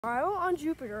On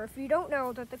Jupiter, if you don't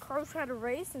know, that the cars had a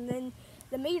race, and then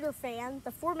the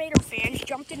four Mater fans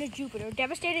jumped into Jupiter,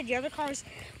 devastated. The other cars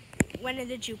went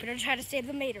into Jupiter to try to save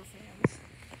the Mater fans.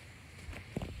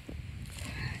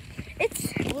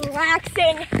 It's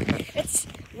relaxing. It's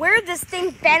where this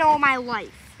thing's been all my life.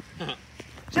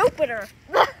 Jupiter.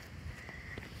 I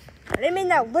didn't mean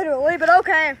that literally, but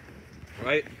okay.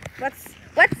 Right. Let's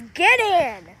get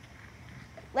in.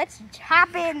 Let's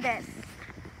hop in this.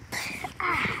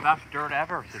 Best dirt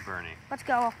ever, said Bernie. Let's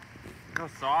go. Look how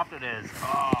soft it is.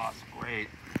 Oh, it's great.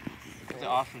 It's the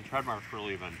awesome tread marks we're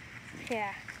leaving.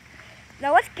 Yeah.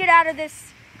 Now let's get out of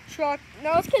this truck.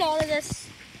 Now let's get out of this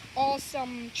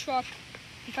awesome truck,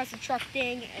 because of truck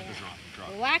thing, and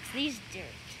relax these dirt.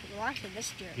 Relax in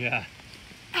this dirt. Yeah.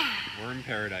 We're in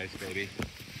paradise, baby.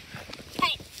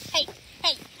 Hey,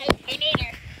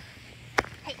 Mater.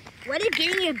 Hey, what are you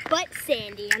doing your butt,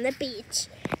 Sandy, on the beach?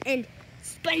 And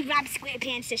SpongeBob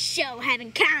SquarePants the show have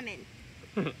in common?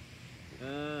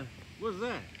 What's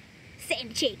that?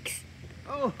 Sand cheeks.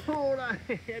 Oh, hold on.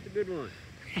 That's a good one.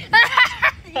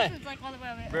 Like all the way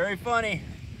over there. Very funny.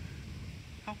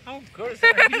 How good is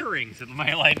that earrings in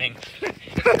my lightning?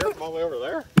 From all the way over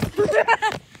there?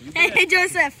 Hey,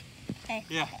 Joseph. Hey.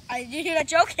 Yeah. Did you hear that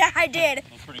joke? Yeah, I did.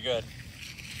 That's pretty good.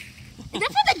 Is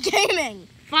that for the gaming?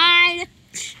 Fine.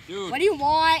 Dude. What do you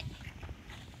want?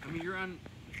 I mean, you're on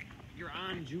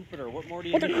Jupiter. What more do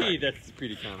you need? That's a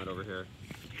pretty comment over here.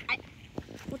 I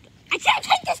can't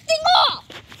take this thing off!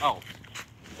 Oh.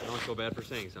 I don't feel bad for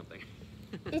saying something.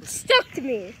 It stuck to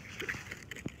me.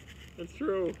 That's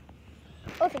true.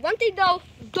 Oh, for one thing though,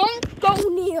 don't go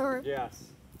near Yes.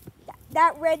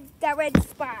 that red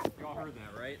spot. You all heard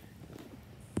that, right?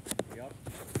 Yep.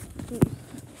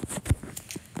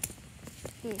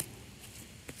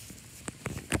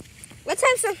 Let's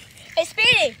have some. Hey,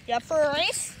 Speedy, you up for a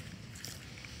race?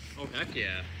 Oh, heck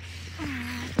yeah.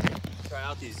 Try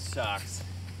out these socks.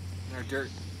 They're dirt.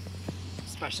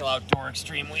 Special outdoor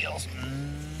extreme wheels.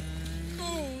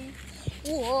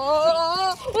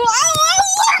 Whoa!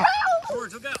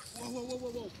 George, look out!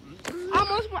 Whoa.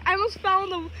 I almost fell in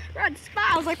the red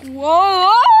spot. I was like,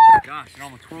 whoa! Gosh, it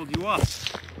almost twirled you up.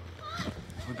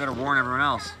 We better warn everyone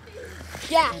else.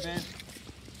 Yeah. Hey, Ben.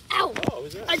 Ow! Oh,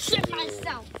 who's that? I tripped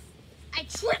myself. I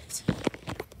tripped.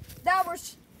 That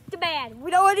was too bad.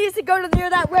 We don't need to go to near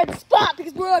that red spot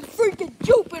because we're on freaking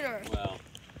Jupiter. Well.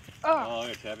 Oh,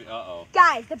 it's heavy. Uh-oh.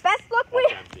 guys, the best look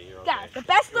the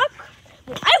best look.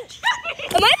 Am I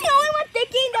the only one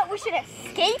thinking that we should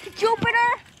escape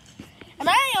Jupiter? Am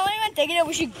I the only one thinking that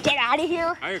we should get out of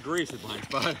here? I agree, said Blind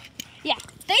Spot. Yeah,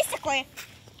 basically,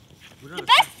 the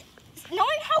best,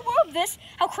 knowing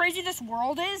how crazy this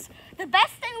world is, the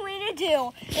best thing we need to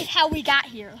do is how we got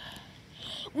here.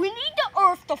 We need the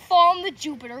Earth to fall into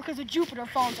Jupiter, because the Jupiter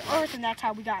fell into Earth, and that's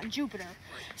how we got in Jupiter.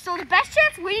 So the best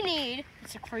chance we need,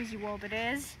 it's a crazy world it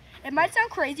is. It might sound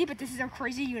crazy, but this is a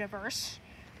crazy universe.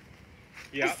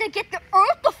 Yeah. Is to get the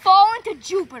Earth to fall into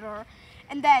Jupiter,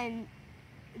 and then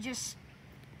just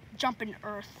jump in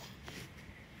Earth.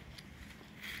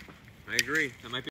 I agree. That might be